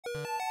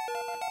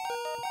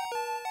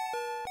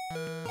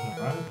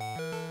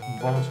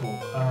Volatile.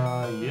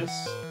 Yes.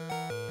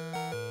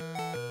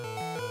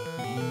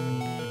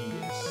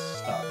 Yes.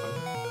 Start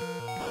voting.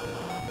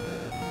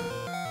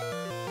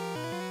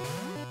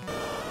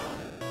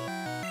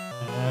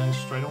 And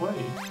straight away.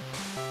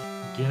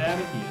 Get out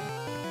of here.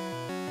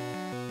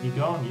 You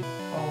gone? You...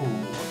 Oh,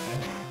 okay.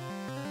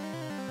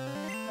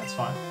 That's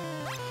fine.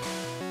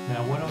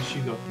 Now, what else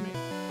you got for me?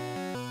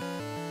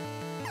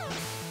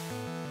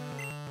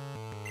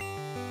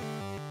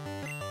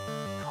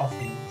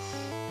 Coffee.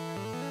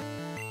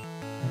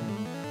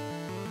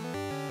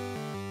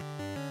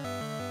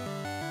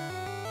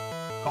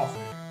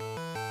 Coffee.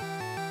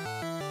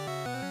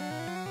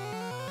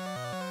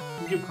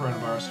 We'll give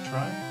coronavirus a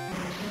try.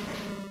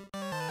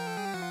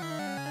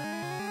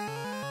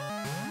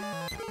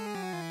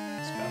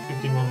 It's about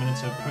 15 more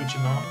minutes of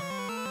Pokémon.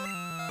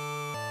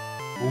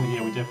 Oh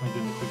yeah, we're definitely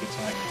doing the quick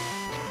attack.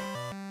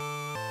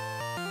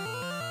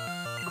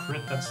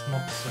 Crit, that's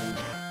not so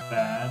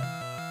bad.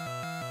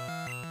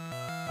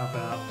 How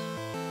about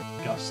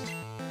Gust?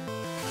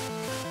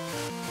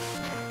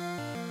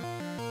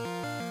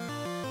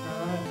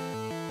 Alright.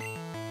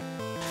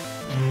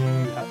 You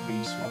have to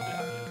be swapped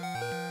out here.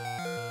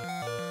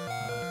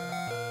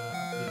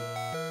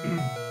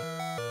 Yeah.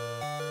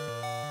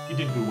 You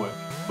did good work.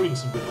 Put in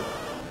some good work.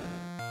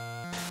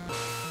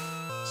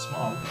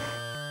 Smog.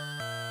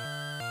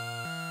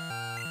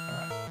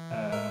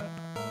 Alright.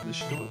 This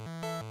should do it.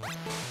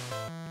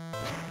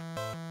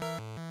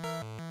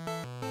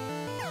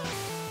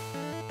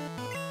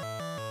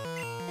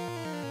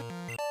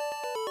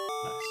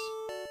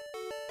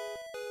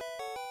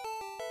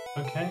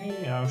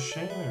 Okay, I'll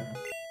share.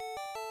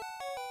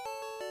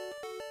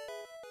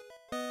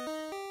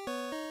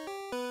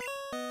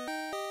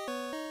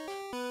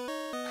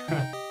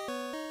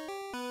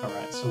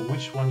 Alright, so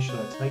which one should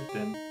I take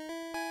then?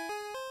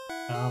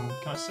 Can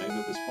I save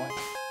at this point?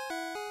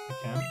 I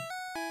can.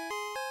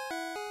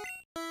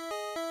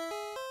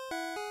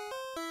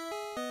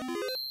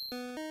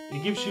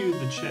 It gives you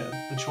the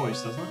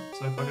choice, doesn't it?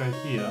 So if I go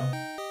here,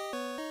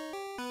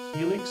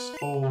 Helix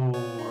or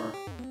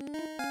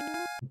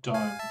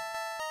Dome?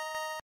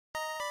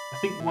 I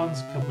think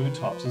one's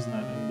Kabutops, isn't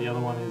it? And the other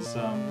one is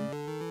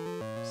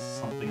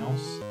something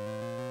else.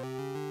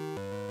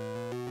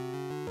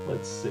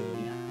 Let's see.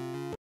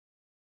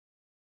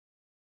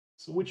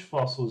 So which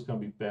fossil is going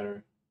to be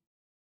better?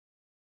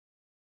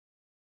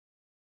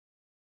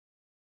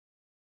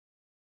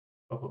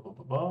 Oh,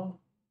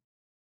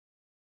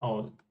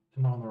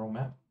 am I on the wrong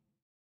map?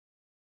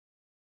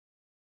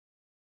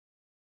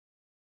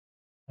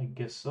 I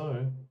guess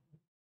so.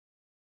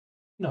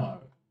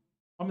 No,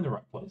 I'm in the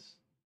right place.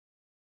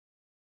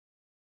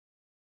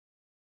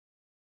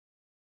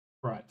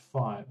 Right,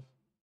 5.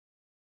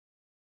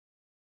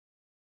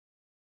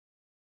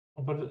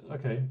 Oh, but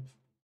okay.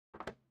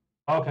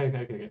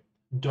 Okay.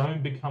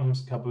 Dome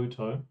becomes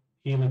Kabuto.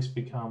 Helix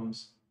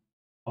becomes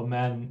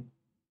Omanite.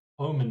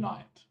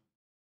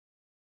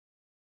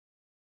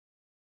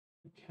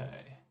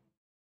 Okay.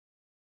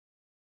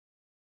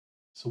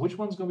 So which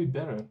one's gonna be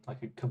better?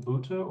 Like a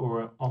Kabuto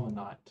or an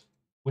Omanite?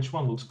 Which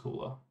one looks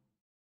cooler?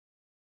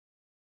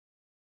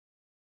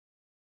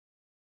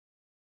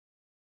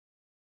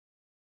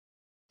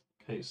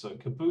 Okay, so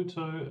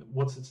Kabuto,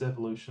 what's its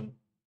evolution?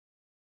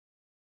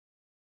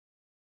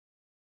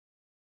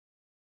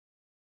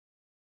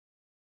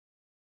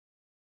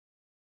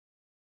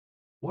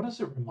 What does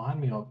it remind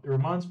me of? It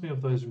reminds me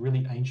of those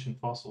really ancient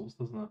fossils,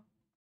 doesn't it?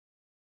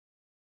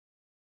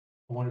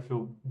 I wonder if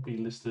it'll be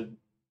listed.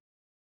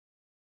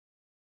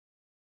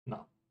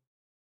 No.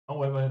 Oh,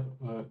 wait.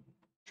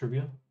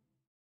 Trivia?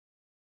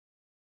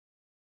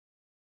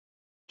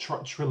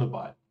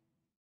 Trilobite.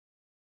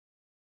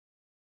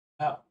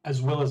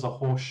 As well as a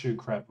horseshoe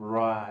crab.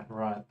 Right.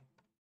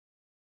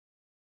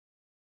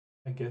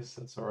 I guess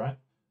that's alright.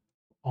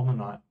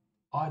 Omanite.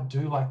 I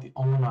do like the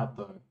Omanite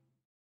though.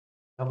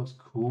 That looks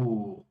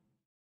cool.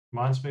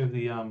 Reminds me of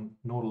the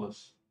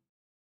Nautilus.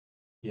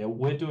 Yeah,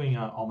 we're doing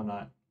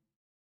Omanite.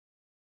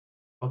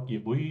 Fuck yeah,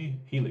 boy.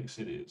 Helix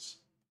it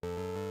is.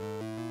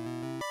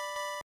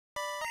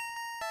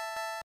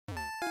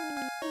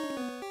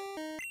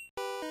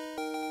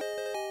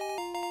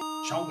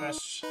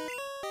 Chongus.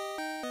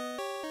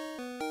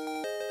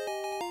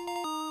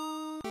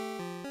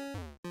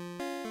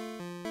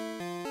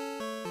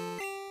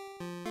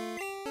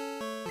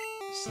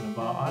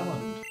 Cinnabar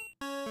Island.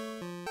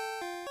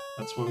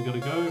 That's where we gotta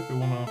go if we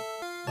wanna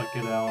like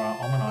get our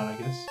Omanite, I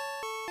guess.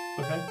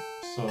 Okay,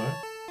 so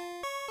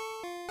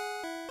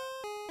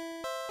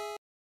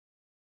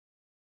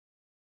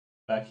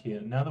back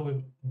here. Now that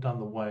we've done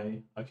the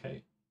way,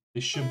 okay,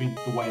 this should be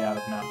the way out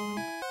of Mountain.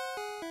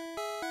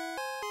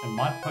 And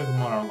my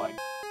Pokemon are like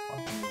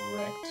fucking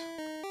wrecked.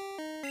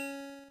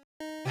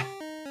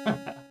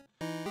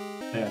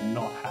 They are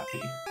not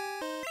happy.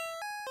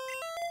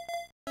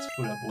 Let's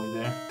put our boy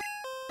there.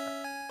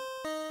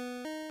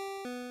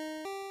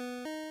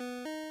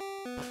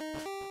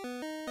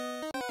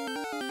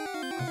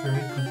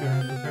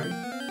 Clefairy.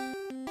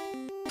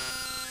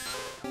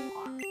 Come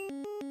on.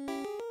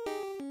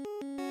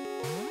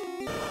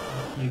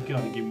 You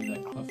gotta give me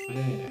that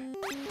Clefairy.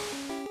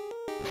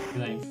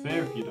 It ain't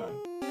fair if you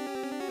don't.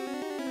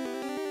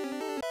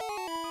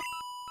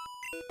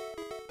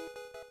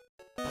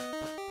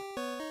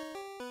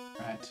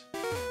 Right.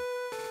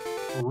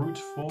 Route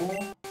 4.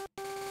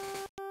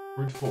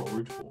 Route 4,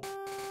 Route 4.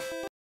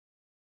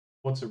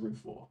 What's a Route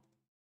 4?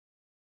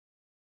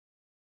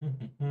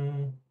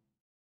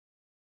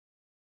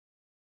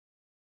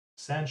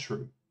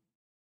 Sandshrew.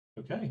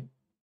 Okay.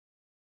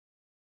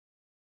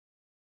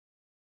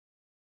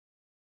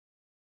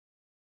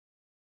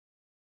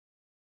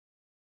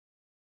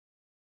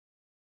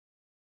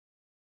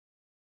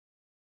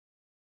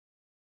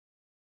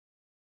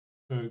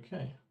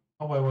 Okay.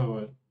 Oh,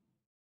 wait.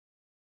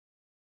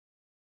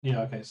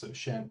 Yeah, okay, so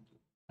Sandshrew.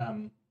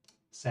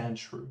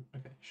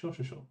 Okay, sure.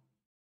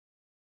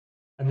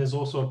 And there's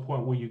also a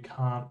point where you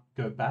can't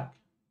go back.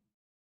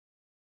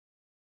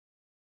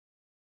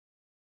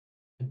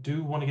 I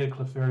do want to get a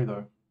Clefairy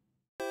though.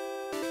 I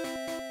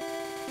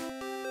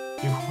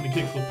do want to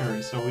get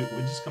Clefairy, so we're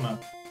just gonna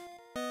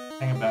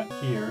hang about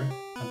here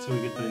until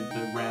we get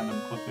the random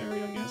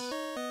Clefairy, I guess.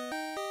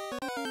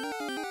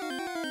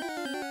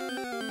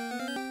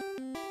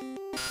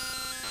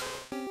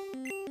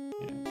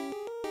 Yeah.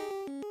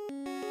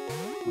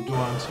 We'll do it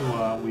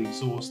until we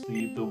exhaust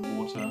the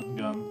water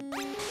gun.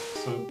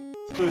 So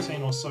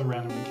 13 or so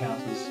random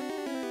encounters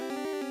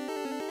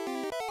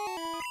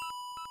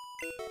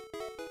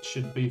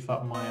should beef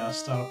up my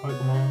starter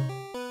Pokemon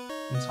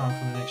in time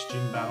for the next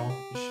gym battle.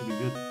 It should be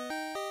good.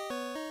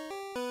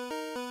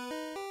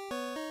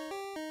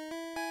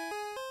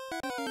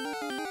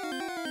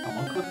 Come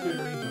on,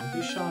 Clefairy, don't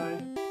be shy.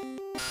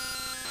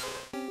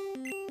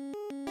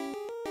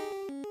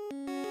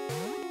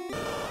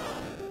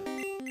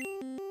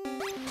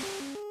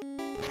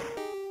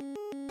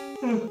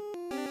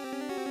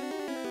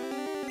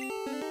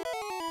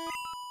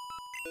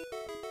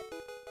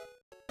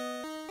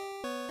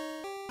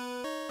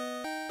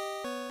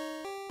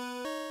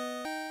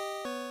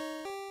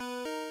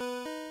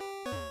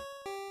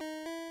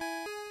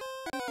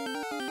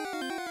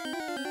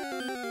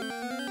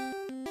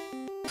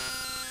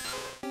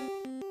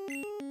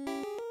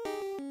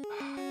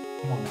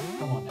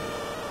 Come on now.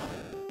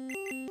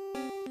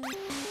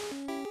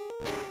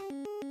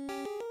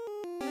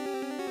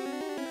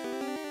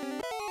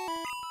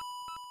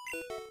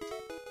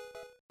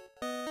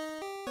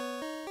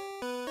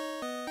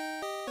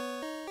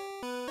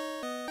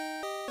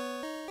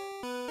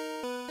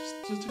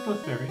 Just a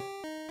Clefairy.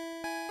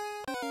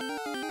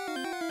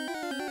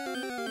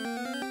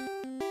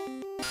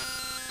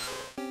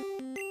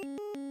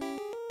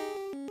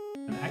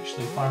 And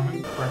actually, if I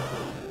remember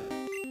correctly,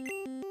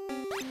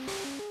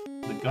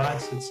 the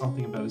guide said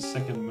something about his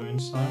second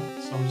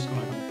moonstone, so I'm just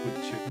going to have a quick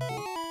check of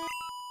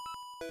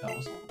what that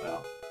was all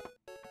about.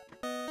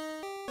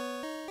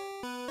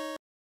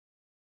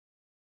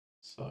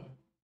 So,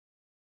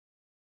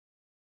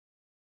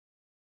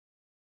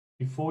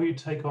 before you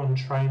take on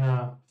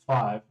Trainer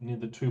 5 near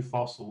the 2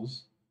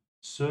 fossils,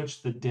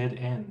 search the dead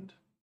end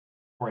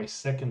for a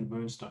second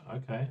moonstone.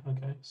 Okay,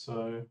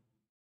 so...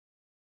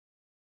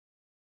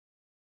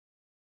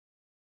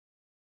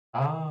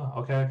 Ah,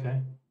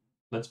 okay.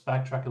 Let's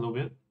backtrack a little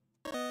bit.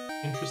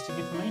 Interesting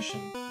information.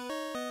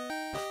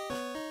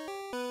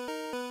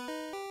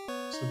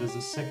 So there's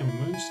a second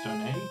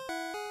moonstone, eh?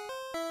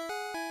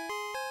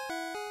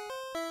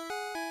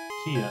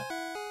 Here.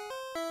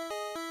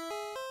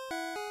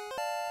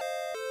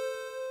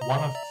 1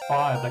 of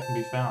 5 that can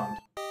be found.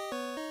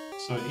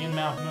 So in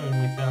Mount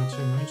Moon we found 2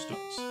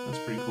 moonstones. That's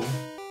pretty cool.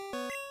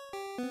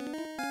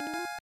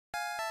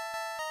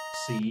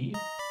 See?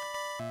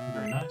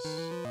 Very nice.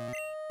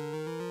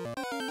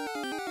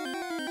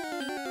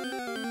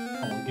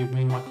 Come on, give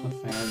me my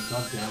Clefairy,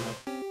 goddammit.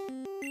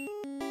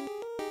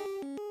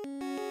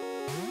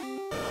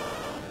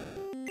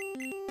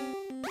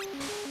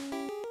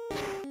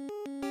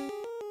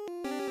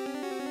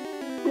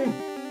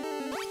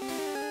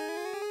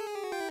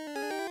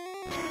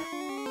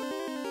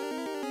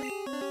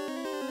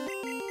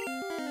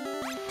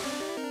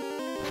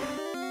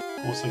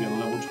 Also get a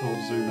level 12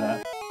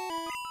 Zubat.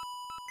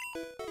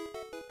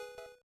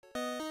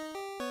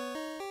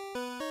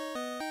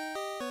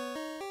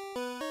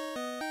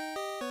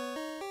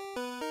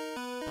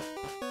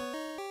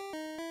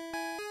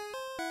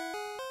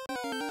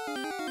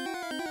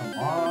 Come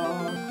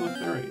on,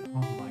 Clefairy.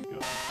 Oh my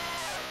god.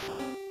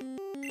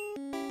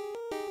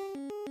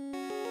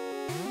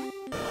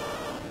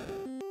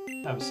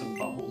 Have some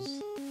bubbles.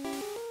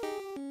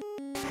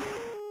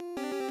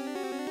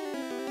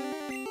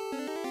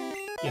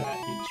 Get out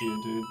here,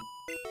 Geodude.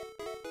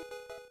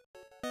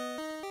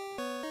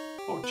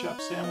 Pork chop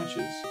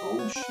sandwiches.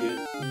 Oh shit,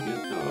 get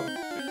the...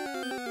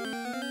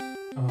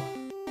 Oh.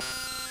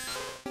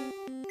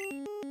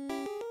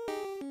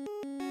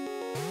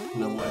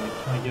 Level 8.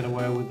 Can I get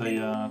away with a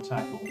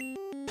tackle?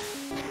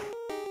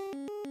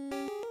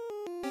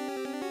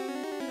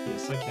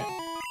 Yes, I can.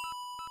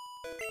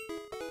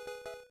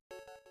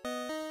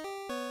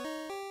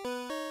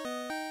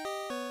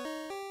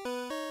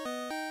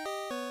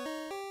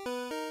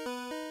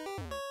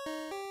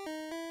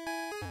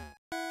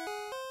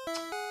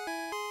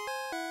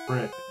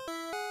 Frick.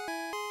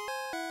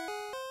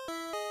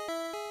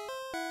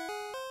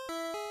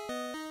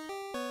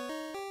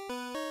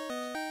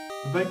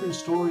 The Bakery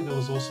Story, there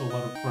was also a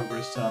lot of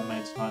progress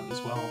made tonight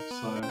as well,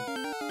 so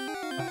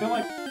I feel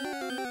like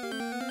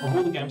of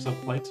all the games I've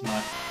played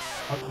tonight,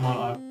 Pokemon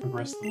I've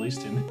progressed the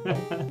least in.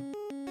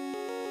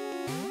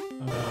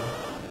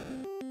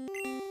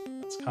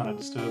 That's kind of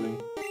disturbing.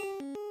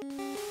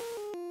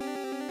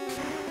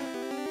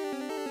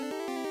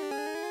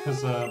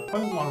 Because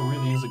Pokemon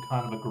really is a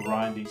kind of a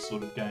grindy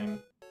sort of game.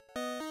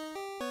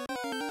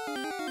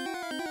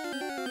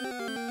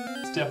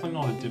 It's definitely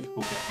not a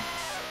difficult game.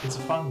 It's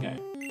a fun game.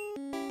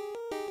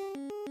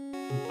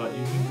 But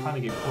you can kind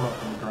of get caught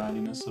up in the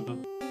grindiness of it.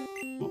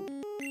 Whoop.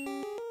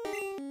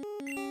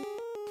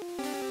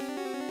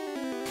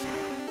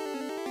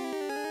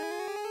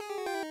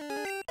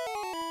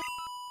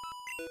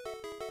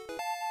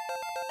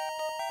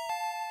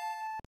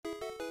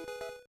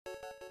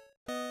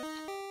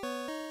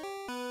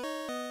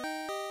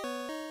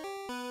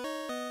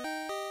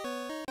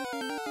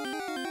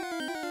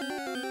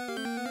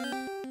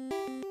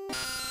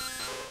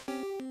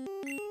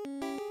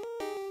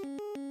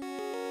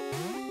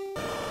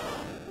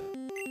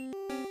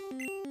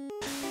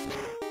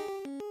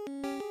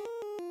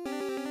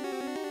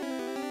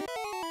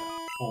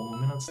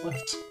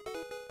 Left.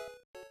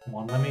 Come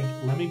on, let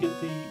me get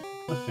the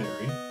Cliff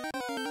Fairy,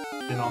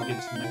 then I'll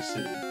get to the next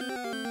city.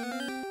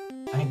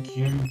 Thank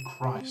you,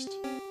 Christ.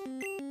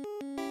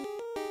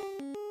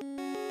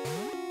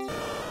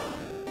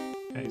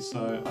 Okay,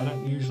 so I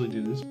don't usually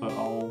do this, but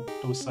I'll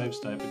do a save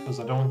state because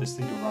I don't want this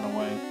thing to run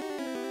away.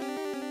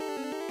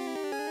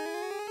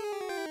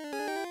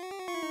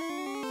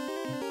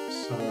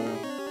 So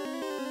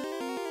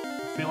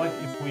I feel like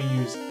if we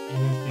use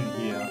anything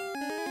here,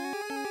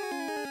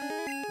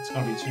 it's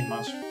gonna be too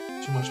much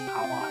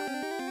power.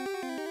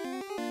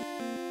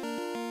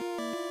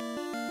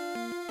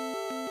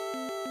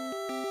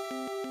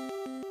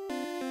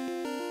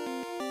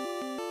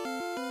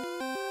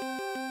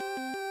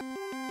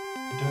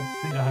 I don't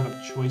think I have a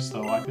choice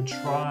though. I could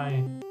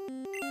try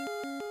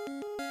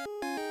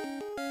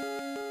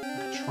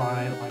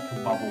like a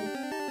bubble.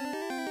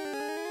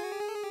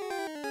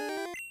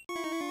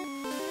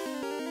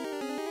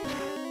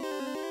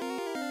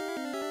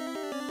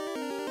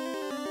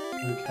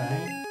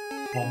 Okay.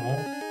 One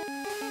more.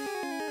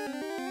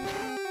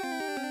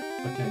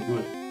 Okay,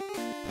 good.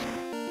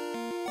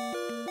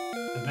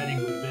 Very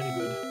good, very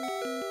good.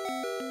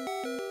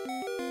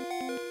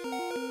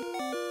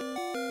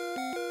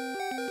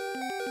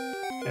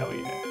 Hell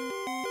yeah.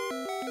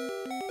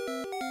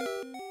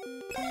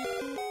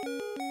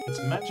 It's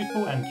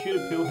magical and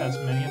Cuticle has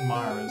many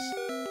admirers.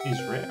 It is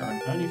rare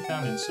and only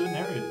found in certain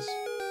areas.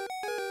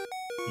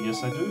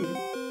 Yes, I do.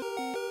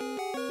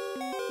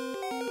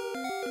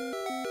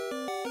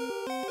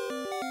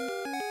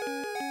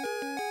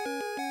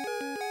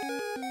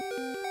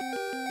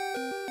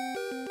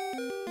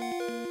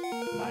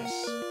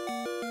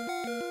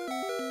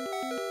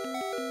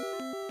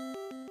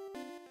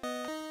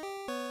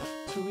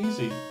 Too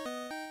easy.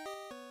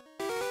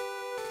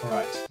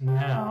 Alright,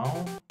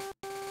 now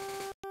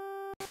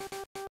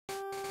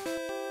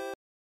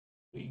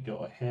we go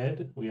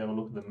ahead, we have a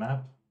look at the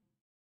map.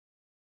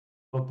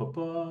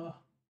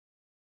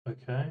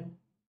 Okay,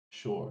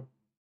 sure.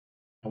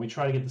 And we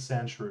try to get the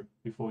sand shrew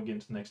before we get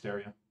into the next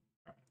area.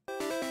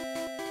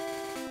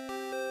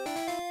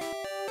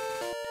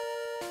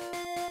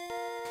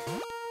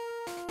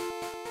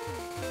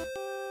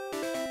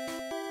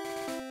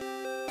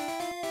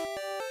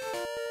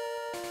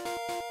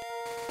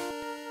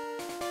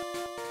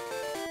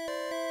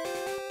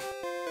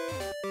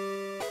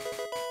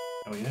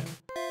 Oh yeah?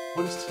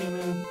 What is team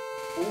in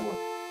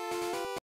for?